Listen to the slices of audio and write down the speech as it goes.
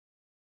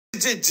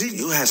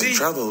You having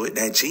trouble with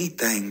that G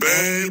thing,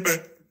 baby.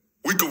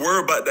 We could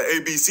worry about the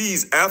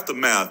ABCs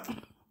aftermath.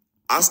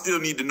 I still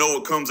need to know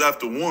what comes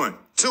after 1.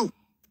 2.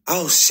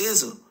 Oh,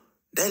 shizzle.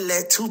 They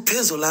let 2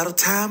 pizzle out of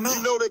time out.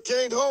 You know they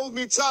can't hold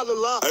me,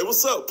 toddler. Hey,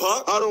 what's up,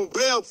 Pop? I don't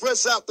bail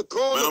fresh out the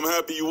corner. Man, I'm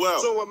happy you out.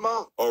 So am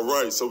I. All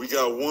right, so we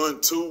got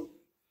 1, 2.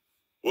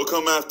 What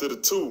come after the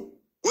 2?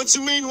 What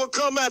you mean what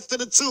come after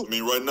the 2? I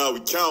mean, right now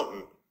we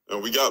counting,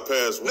 and we got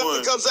past 1.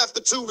 Nothing comes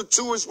after 2. The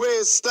 2 is where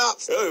it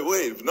stops. Hey,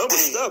 wait, if numbers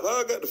stop,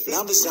 how I got to figure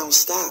Numbers don't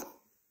stop.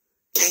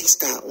 Can't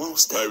stop, won't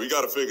stop. Hey, we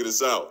got to figure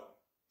this out.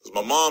 Because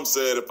my mom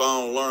said if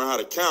I don't learn how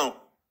to count,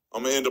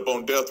 I'm going to end up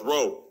on death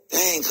row.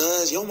 Dang,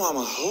 cuz, your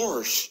mama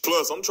harsh.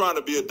 Plus, I'm trying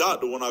to be a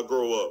doctor when I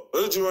grow up.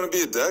 Why did you want to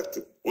be a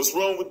doctor? What's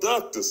wrong with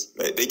doctors?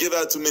 They give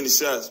out too many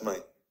shots, man.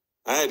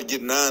 I had to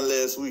get 9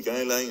 last week.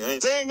 I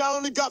ain't. Dang, I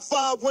only got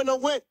 5 when I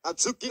went. I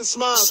took your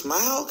smile.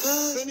 Smile,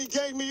 cuz? Then he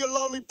gave me a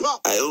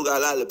lollipop. Hey, who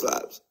got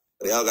lollipops?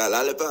 Y'all got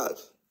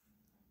lollipops?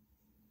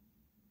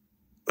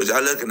 What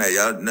y'all looking at?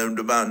 Y'all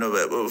never about know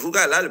that. Who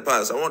got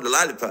lollipops? I want the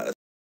lollipops.